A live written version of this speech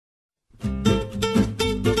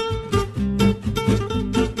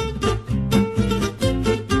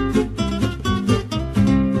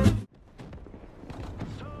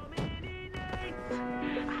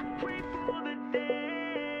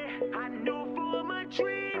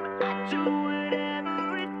dream, I do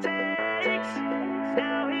whatever it takes.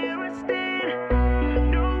 Now here I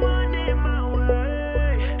stand, no one in my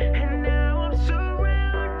way, and now I'm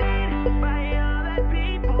surrounded by all that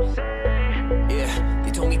people say. Yeah,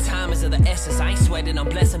 they told me time is of the essence. I ain't sweating, I'm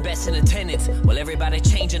blessing, best in attendance. Well, everybody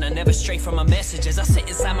changing, I never stray from my messages. I sit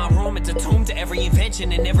inside my room, it's a tomb to every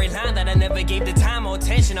invention, and every line that I never gave the time or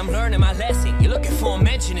attention. I'm learning my lesson. You're looking for a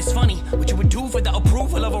mention, it's funny what you would do for the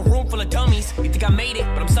approval of a room full of dummies. You think I made it,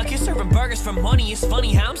 but I'm stuck here serving burgers for money. It's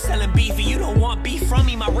funny how I'm selling beef and you don't want beef from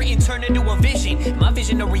me. My written turned into a vision, my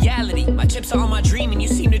vision a reality. My chips are on my dream and you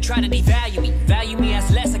seem to try to devalue me. Value me as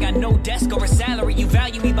less, I got no desk or a salary. You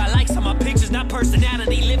value me by likes on my pictures, not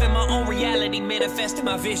personality. Living my own reality, manifesting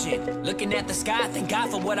my vision. Looking at the sky, thank God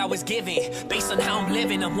for what I was given. Based on how I'm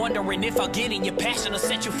living, I'm wondering if I'll get in. Your passion will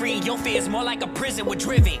set you free, your fear is more like a prison we're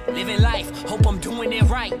driven. Living life, hope I'm doing it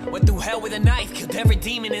right. Went through hell with a knife, killed every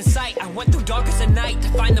demon in sight. I went through darkest of night to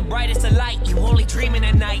find the brightest of light. You only dreaming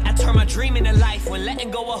at night, I turn my dream into life. When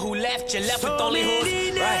letting go of who left, you're left with only who's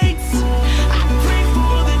right. I pray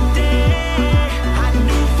for the day I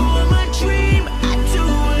knew for my dream, I do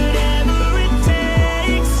whatever it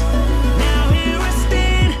takes. Now here I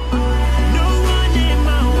stand, no one in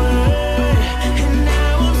my way, and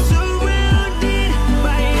now I'm surrounded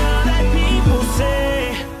by all that people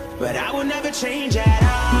say. But I will never change at all.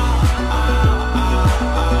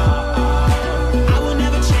 I will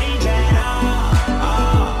never change at all.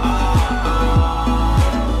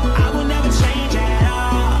 I will never change at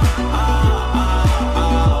all.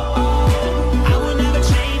 I will never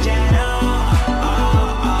change at all.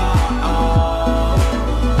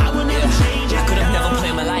 I will never change at all. I could have never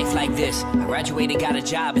planned my life like this. I graduated, got a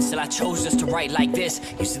job, and still I chose just to write like this.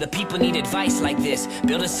 You see, the people need advice like this.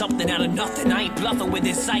 Building something out of nothing, I ain't bluffing with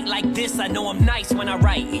insight like this. I know I'm nice when I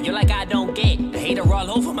write, and you're like I don't get. The hater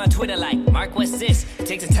all over my Twitter like, Mark, what's this? It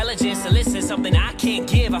takes intelligence to listen, something I can't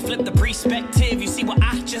give. I flip the perspective, you see what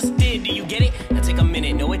I just did. Do you get it? Now take a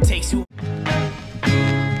minute, no it takes you.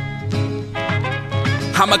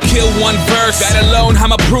 I'ma kill one verse, that alone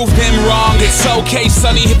I'ma prove them wrong. It's okay,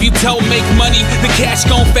 sonny, if you don't make money, the cash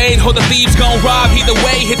gon' fade or the thieves gon' rob. Either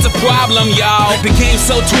way, it's a problem, y'all. The game's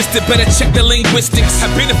so twisted, better check the linguistics.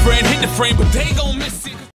 I've been a friend, hit the frame, but they gon' miss it.